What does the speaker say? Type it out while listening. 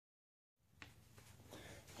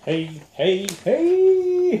Hey, hey,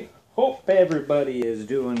 hey! Hope everybody is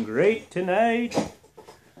doing great tonight.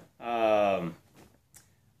 I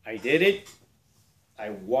did it. I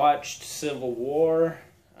watched Civil War.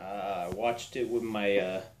 I watched it with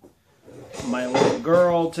my my little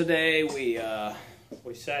girl today. We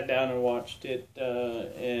sat down and watched it,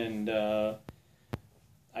 and I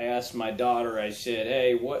asked my daughter. I said,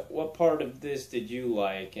 "Hey, what part of this did you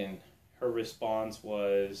like?" And her response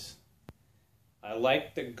was, I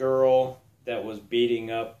liked the girl that was beating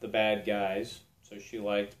up the bad guys, so she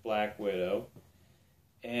liked Black Widow.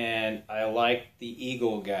 And I liked the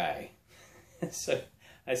Eagle guy. So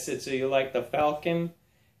I said, so you like the Falcon?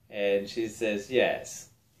 And she says, yes,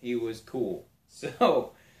 he was cool.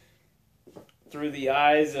 So through the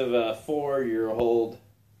eyes of a 4-year-old,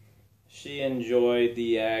 she enjoyed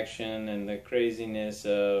the action and the craziness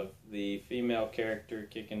of the female character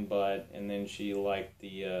kicking butt, and then she liked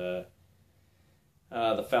the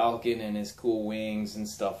Falcon and his cool wings and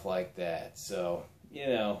stuff like that. So,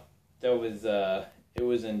 that was it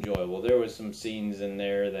was enjoyable. There was some scenes in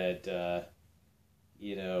there that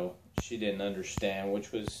she didn't understand,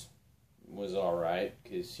 which was all right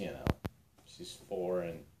because she's 4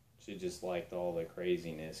 and she just liked all the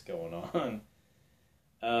craziness going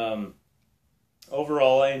on.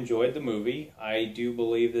 Overall, I enjoyed the movie. I do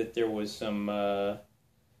believe that there was some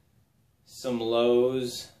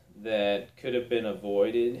lows that could have been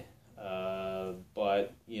avoided,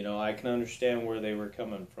 but I can understand where they were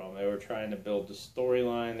coming from. They were trying to build the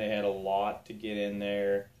storyline. They had a lot to get in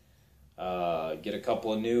there, get a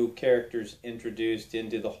couple of new characters introduced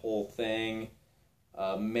into the whole thing,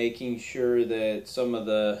 making sure that some of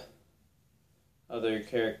the other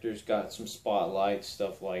characters got some spotlight,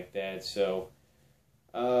 stuff like that. So,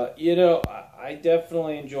 I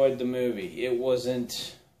definitely enjoyed the movie. It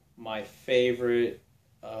wasn't my favorite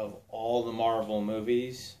of all the Marvel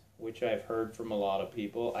movies, which I've heard from a lot of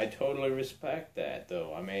people. I totally respect that,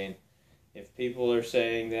 though. I mean, if people are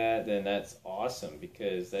saying that, then that's awesome,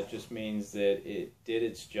 because that just means that it did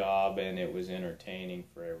its job and it was entertaining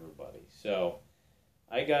for everybody. So,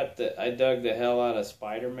 I dug the hell out of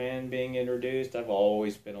Spider-Man being introduced. I've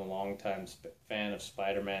always been a long-time fan of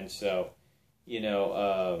Spider-Man, so,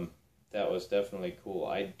 that was definitely cool.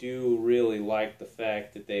 I do really like the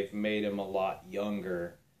fact that they've made him a lot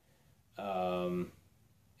younger,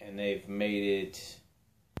 and they've made it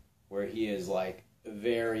where he is like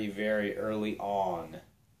very, very early on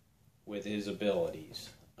with his abilities.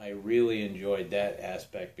 I really enjoyed that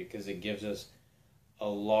aspect because it gives us a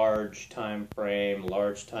large time frame,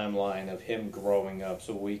 large timeline of him growing up,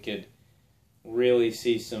 so we could really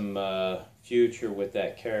see some future with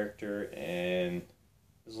that character. And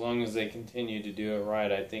as long as they continue to do it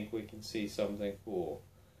right, I think we can see something cool.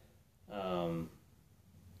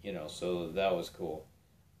 So that was cool.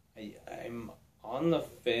 I'm on the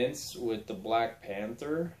fence with the Black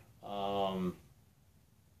Panther. I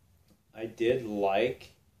did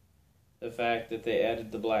like the fact that they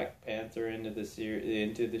added the Black Panther into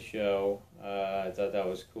the show. I thought that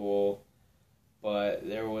was cool, but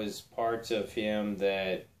there was parts of him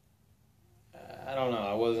that I don't know.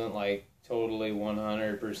 I wasn't like totally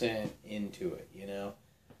 100% into it,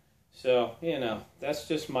 So, that's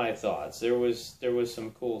just my thoughts. There was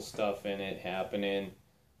some cool stuff in it happening.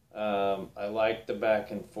 I liked the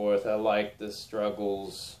back and forth. I liked the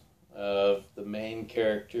struggles of the main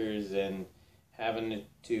characters and having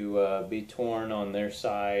to be torn on their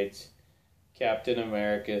sides. Captain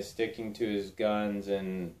America sticking to his guns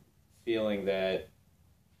and feeling that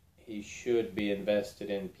he should be invested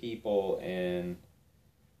in people and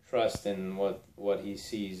trust in what he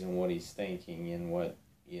sees and what he's thinking and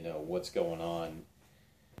what's going on.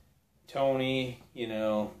 Tony,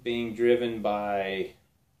 being driven by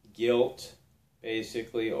guilt,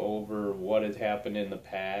 basically, over what had happened in the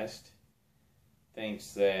past,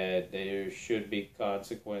 thinks that there should be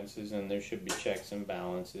consequences and there should be checks and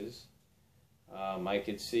balances. I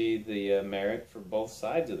could see the merit for both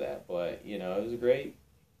sides of that, but it was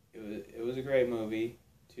a great movie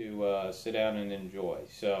to sit down and enjoy.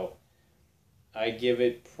 So I give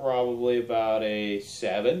it probably about a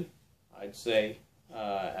 7, I'd say,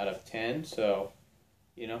 out of 10. So,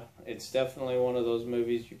 it's definitely one of those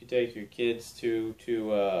movies you could take your kids to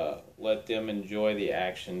let them enjoy the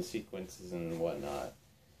action sequences and whatnot.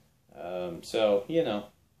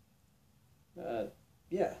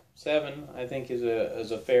 Yeah, 7 I think is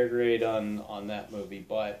a fair grade on that movie.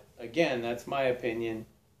 But again, that's my opinion.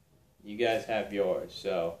 You guys have yours.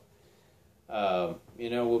 So,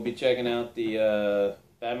 we'll be checking out the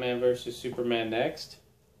Batman vs. Superman next.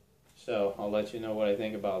 So I'll let you know what I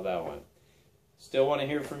think about that one. Still want to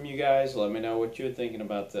hear from you guys. Let me know what you're thinking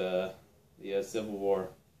about the Civil War.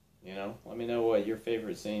 You know, let me know what your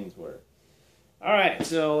favorite scenes were. Alright,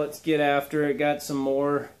 so let's get after it. Got some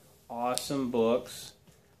more awesome books.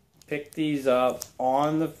 Picked these up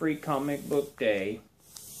on the free comic book day.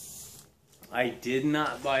 I did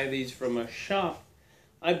not buy these from a shop.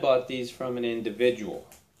 I bought these from an individual.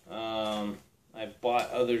 I bought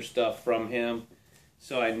other stuff from him,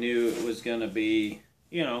 so I knew it was going to be,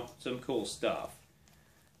 you know, some cool stuff.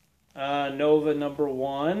 Nova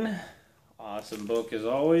 #1. Awesome book as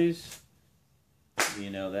always. You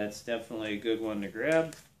know, that's definitely a good one to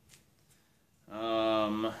grab.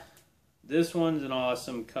 This one's an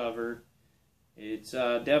awesome cover. It's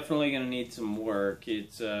definitely going to need some work.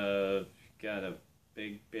 It's got a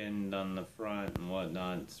big bend on the front and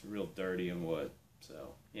whatnot. It's real dirty and wood,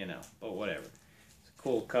 so, you know, but whatever. It's a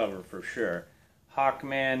cool cover for sure.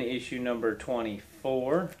 Hawkman issue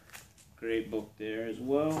 #24. Great book there as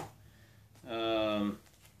well.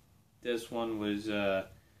 This one was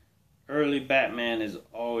early Batman is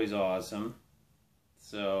always awesome.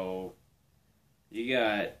 So you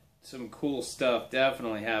got some cool stuff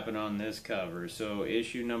definitely happened on this cover. So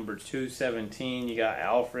issue #217, you got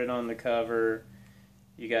Alfred on the cover.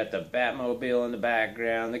 You got the Batmobile in the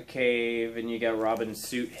background, the cave, and you got Robin's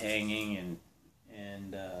suit hanging,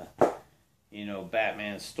 and you know,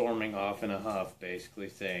 Batman storming off in a huff, basically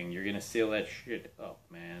saying, "You're gonna seal that shit up,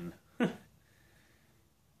 man."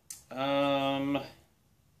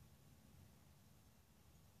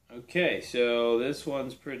 Okay, so this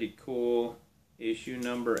one's pretty cool. Issue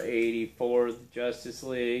 #84, the Justice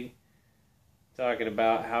League. Talking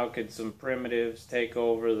about how could some primitives take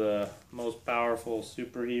over the most powerful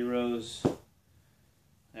superheroes.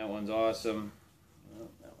 That one's awesome. Oh,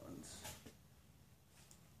 that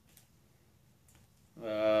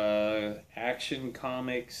one's... Action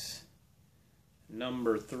Comics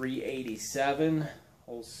 #387.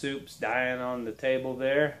 Whole soup's dying on the table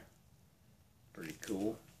there. Pretty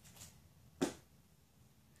cool.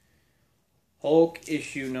 Hulk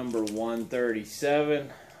issue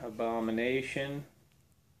 #137. Abomination.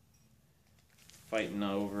 Fighting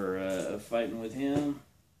with him.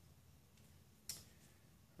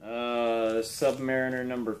 Submariner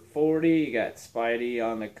 #40. You got Spidey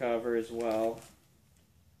on the cover as well.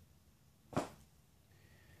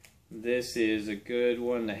 This is a good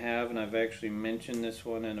one to have, and I've actually mentioned this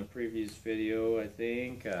one in a previous video, I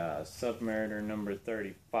think. Submariner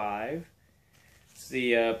 #35. It's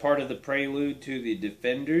the part of the prelude to the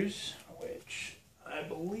Defenders, which I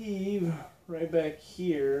believe right back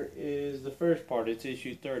here is the first part. It's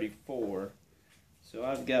issue 34. So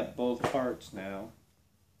I've got both parts now,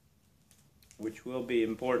 which will be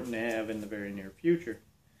important to have in the very near future.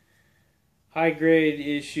 High grade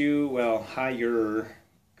issue, well, higher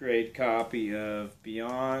grade copy of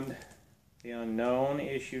Beyond the Unknown,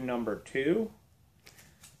 issue #2.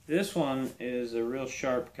 This one is a real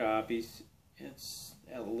sharp copy. It's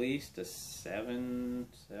at least a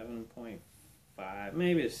 7.5,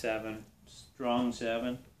 maybe a 7, strong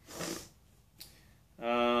 7.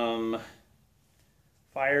 Firestorm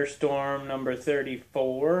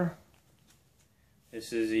 #34.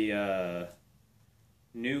 This is the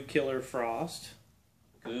new Killer Frost.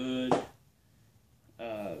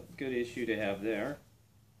 Good issue to have there.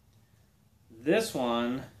 This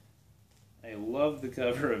one, I love the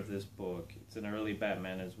cover of this book. It's an early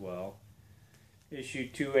Batman as well. Issue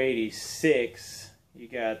 286. You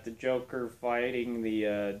got the Joker fighting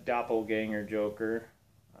the doppelganger Joker.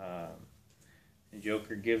 The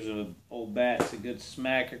Joker gives old Bats a good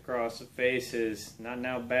smack across the face. Says, "Not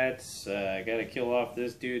now, Bats. I gotta kill off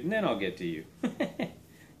this dude, and then I'll get to you."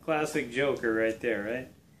 Classic Joker right there, right?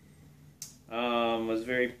 Was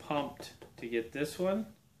very pumped to get this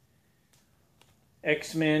one.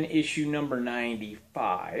 X-Men issue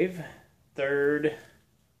 #95. Third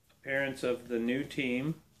appearance of the new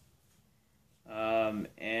team.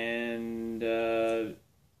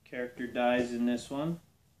 Character dies in this one.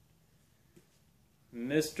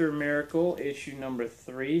 Mr. Miracle issue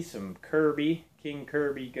 #3. Some Kirby, King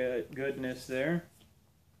Kirby goodness there.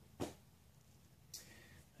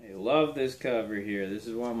 I love this cover here. This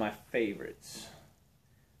is one of my favorites.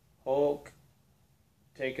 Hulk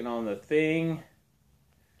taking on the Thing.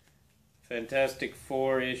 Fantastic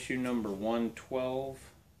Four issue #112.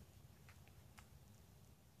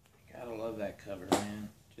 Gotta love that cover, man.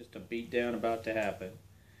 Just a beatdown about to happen.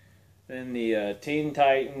 Then the Teen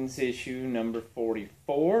Titans issue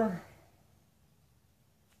 #44.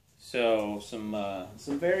 So some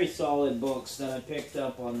very solid books that I picked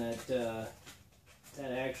up on that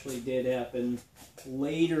actually did happen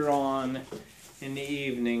later on in the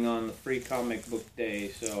evening on the Free Comic Book Day,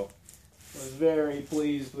 so I was very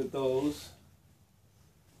pleased with those.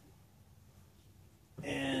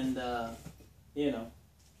 And, you know,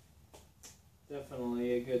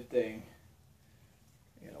 definitely a good thing.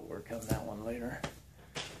 I gotta work on that one later.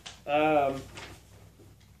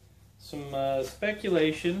 Some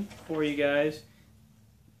speculation for you guys.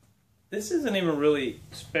 This isn't even really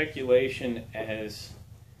speculation as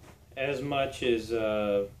much as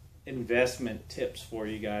investment tips for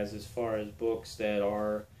you guys as far as books that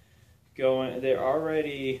are going. They're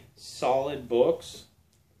already solid books,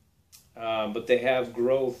 but they have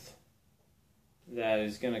growth that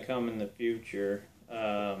is going to come in the future.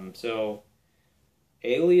 So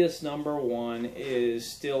Alias #1 is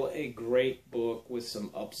still a great book with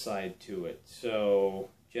some upside to it. So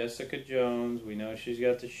Jessica Jones, we know she's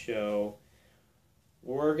got the show.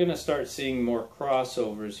 We're going to start seeing more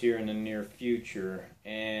crossovers here in the near future,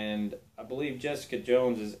 and I believe Jessica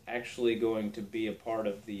Jones is actually going to be a part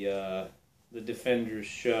of the Defenders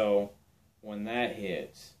show when that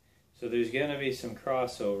hits. So there's going to be some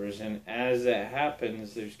crossovers, and as that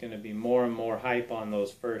happens, there's going to be more and more hype on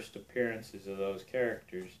those first appearances of those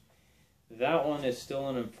characters. That one is still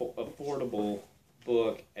an affordable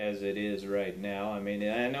book as it is right now. I mean,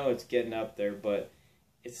 I know it's getting up there, but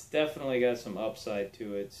it's definitely got some upside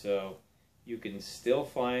to it, so you can still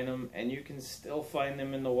find them, and you can still find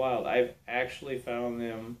them in the wild. I've actually found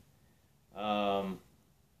them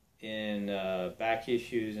in back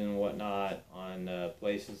issues and whatnot on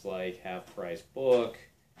places like Half Price Book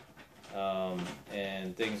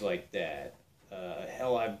and things like that.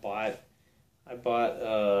 Hell, I bought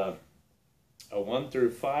a 1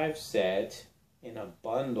 through 5 set in a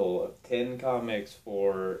bundle of 10 comics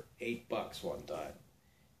for $8 one time.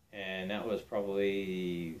 And that was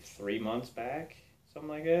probably 3 months back, something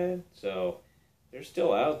like that. So they're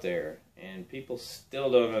still out there, and people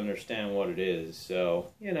still don't understand what it is.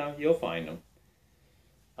 So, you know, you'll find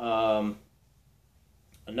them.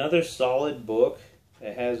 Another solid book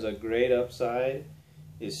that has a great upside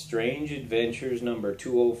is Strange Adventures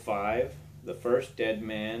 #205, The First Dead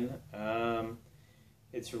Man.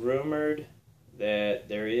 It's rumored that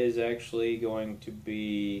there is actually going to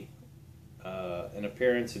be an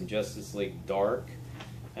appearance in Justice League Dark,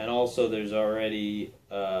 and also there's already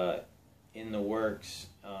in the works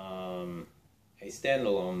a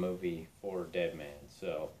standalone movie for Deadman.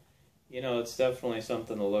 So, you know, it's definitely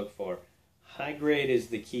something to look for. High grade is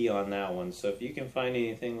the key on that one, so if you can find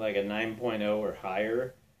anything like a 9.0 or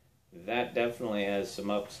higher, that definitely has some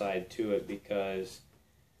upside to it, because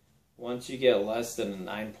once you get less than a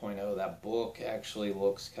 9.0, that book actually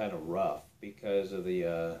looks kind of rough because of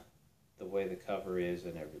the way the cover is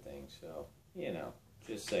and everything. So, you know,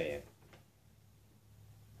 just saying.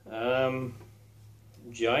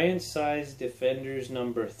 Giant Size Defenders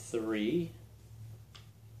 #3.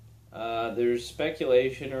 There's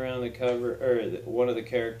speculation around the cover, or one of the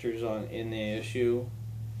characters in the issue.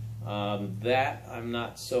 That I'm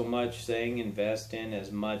not so much saying invest in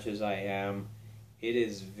as much as I am. It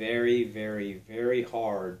is very, very, very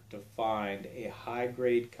hard to find a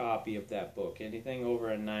high-grade copy of that book. Anything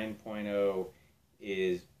over a 9.0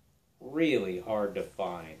 is really hard to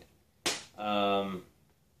find.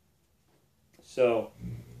 So,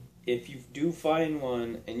 if you do find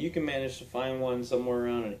one, and you can manage to find one somewhere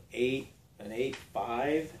around an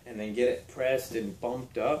 8.5, and then get it pressed and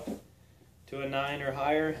bumped up to a 9 or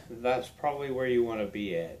higher, that's probably where you want to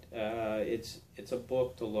be at. It's a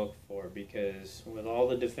book to look for, because with all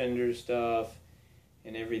the Defender stuff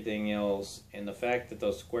and everything else, and the fact that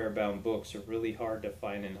those square-bound books are really hard to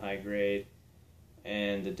find in high grade,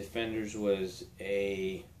 and the Defenders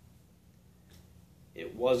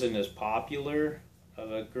it wasn't as popular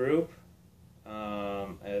of a group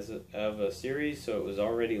of a series, so it was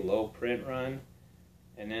already low print run.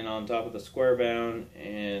 And then on top of the square bound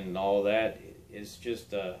and all that, it's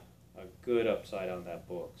just a good upside on that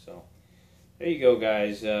book. So there you go,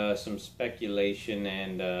 guys. Some speculation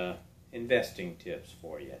and investing tips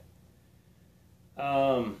for you.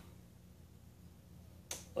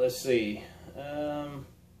 Let's see.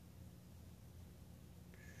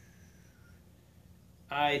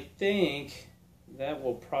 I think that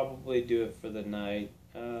will probably do it for the night.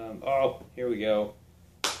 Oh, here we go.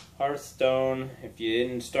 Hearthstone, if you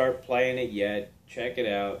didn't start playing it yet, check it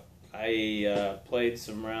out. I played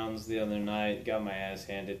some rounds the other night, got my ass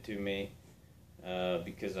handed to me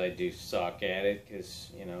because I do suck at it,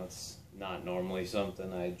 because, you know, it's not normally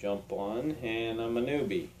something I jump on, and I'm a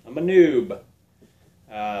newbie. I'm a noob.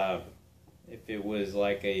 If it was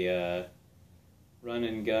like a run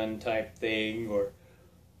and gun type thing,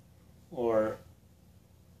 or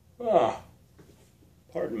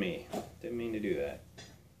Pardon me, didn't mean to do that.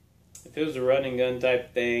 If it was a run and gun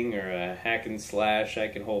type thing or a hack and slash, I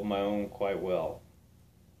can hold my own quite well.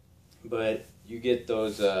 But you get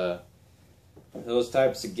those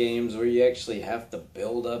types of games where you actually have to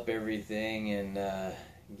build up everything and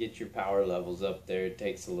get your power levels up there. It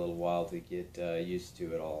takes a little while to get used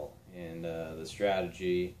to it all. And the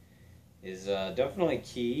strategy is definitely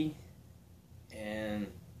key. And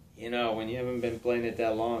you know, when you haven't been playing it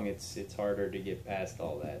that long, it's harder to get past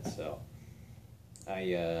all that. So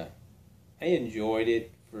I enjoyed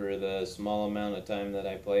it for the small amount of time that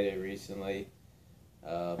I played it recently.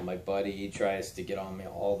 My buddy, he tries to get on me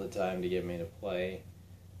all the time to get me to play.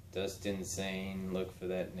 Dust Insane, look for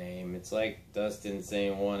that name. It's like Dust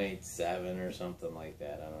Insane 187 or something like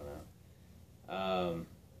that. I don't know.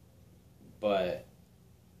 But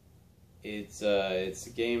it's a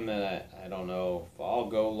game that I don't know if I'll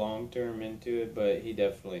go long term into it, but he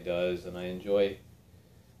definitely does, and I enjoy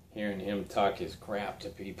hearing him talk his crap to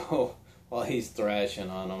people while he's thrashing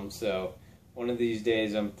on them. So one of these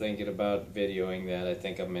days I'm thinking about videoing that. I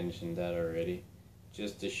think I mentioned that already,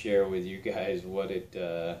 just to share with you guys what it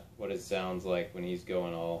sounds like when he's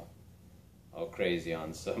going all crazy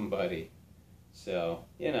on somebody. So,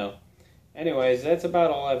 you know, anyways, that's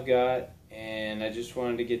about all I've got, and I just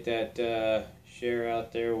wanted to get that share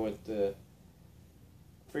out there with the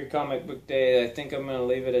Free Comic Book Day. I think I'm going to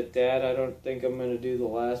leave it at that. I don't think I'm going to do the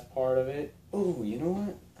last part of it. Oh, you know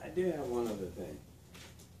what? I do have one other thing.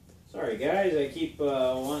 Sorry guys, I keep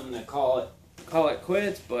wanting to call it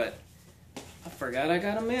quits, but I forgot I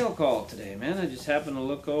got a mail call today, man. I just happened to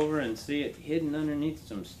look over and see it hidden underneath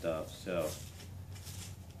some stuff, so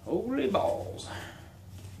holy balls.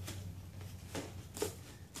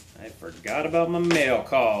 I forgot about my mail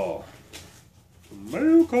call.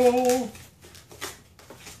 Mail call.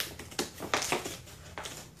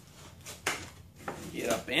 Get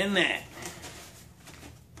up in that.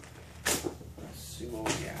 Let's see what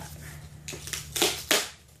we got.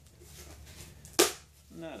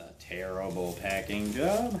 Not a terrible packing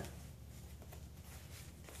job.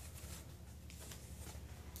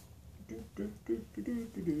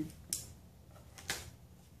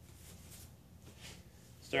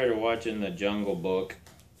 Started watching The Jungle Book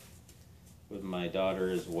with my daughter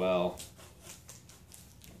as well,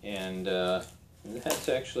 and that's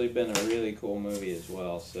actually been a really cool movie as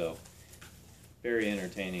well, so very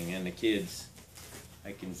entertaining, and the kids,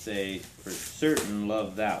 I can say for certain,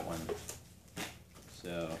 love that one.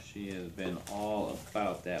 So she has been all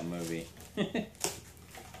about that movie. If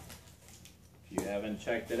you haven't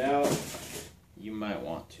checked it out, you might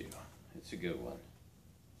want to. It's a good one.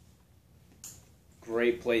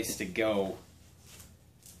 Great place to go.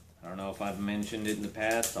 I don't know if I've mentioned it in the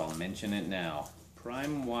past. I'll mention it now.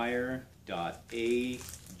 PrimeWire.ag.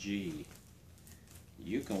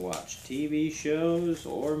 You can watch TV shows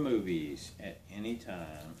or movies at any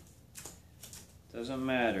time. Doesn't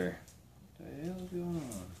matter. What the hell is going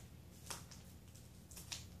on?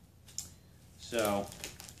 So,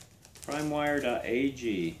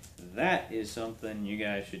 PrimeWire.ag. That is something you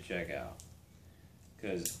guys should check out.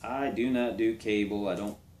 Because I do not do cable. I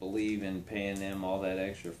don't believe in paying them all that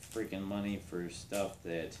extra freaking money for stuff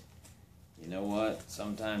that, you know what,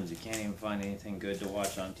 sometimes you can't even find anything good to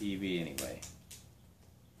watch on TV anyway.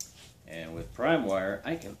 And with PrimeWire,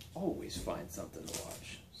 I can always find something to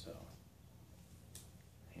watch. So,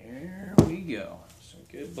 here we go. Some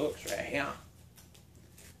good books right here.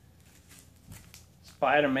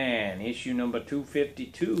 Spider-Man, issue number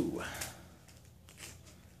 252.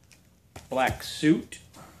 Black Suit.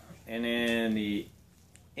 And then the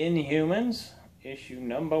Inhumans, issue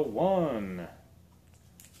number 1.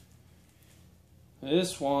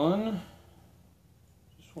 This one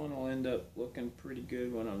will end up looking pretty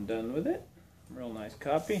good when I'm done with it. Real nice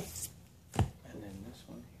copy. And then this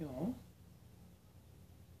one here.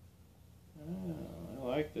 Oh, I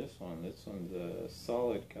like this one. This one's a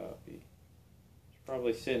solid copy. It's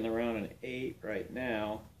probably sitting around an 8 right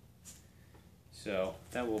now. So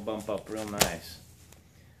that will bump up real nice.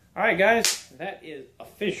 Alright guys, that is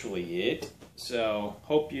officially it. So,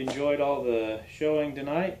 hope you enjoyed all the showing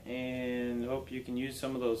tonight, and hope you can use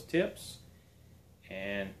some of those tips.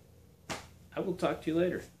 And I will talk to you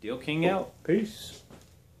later. Deal King out. Peace.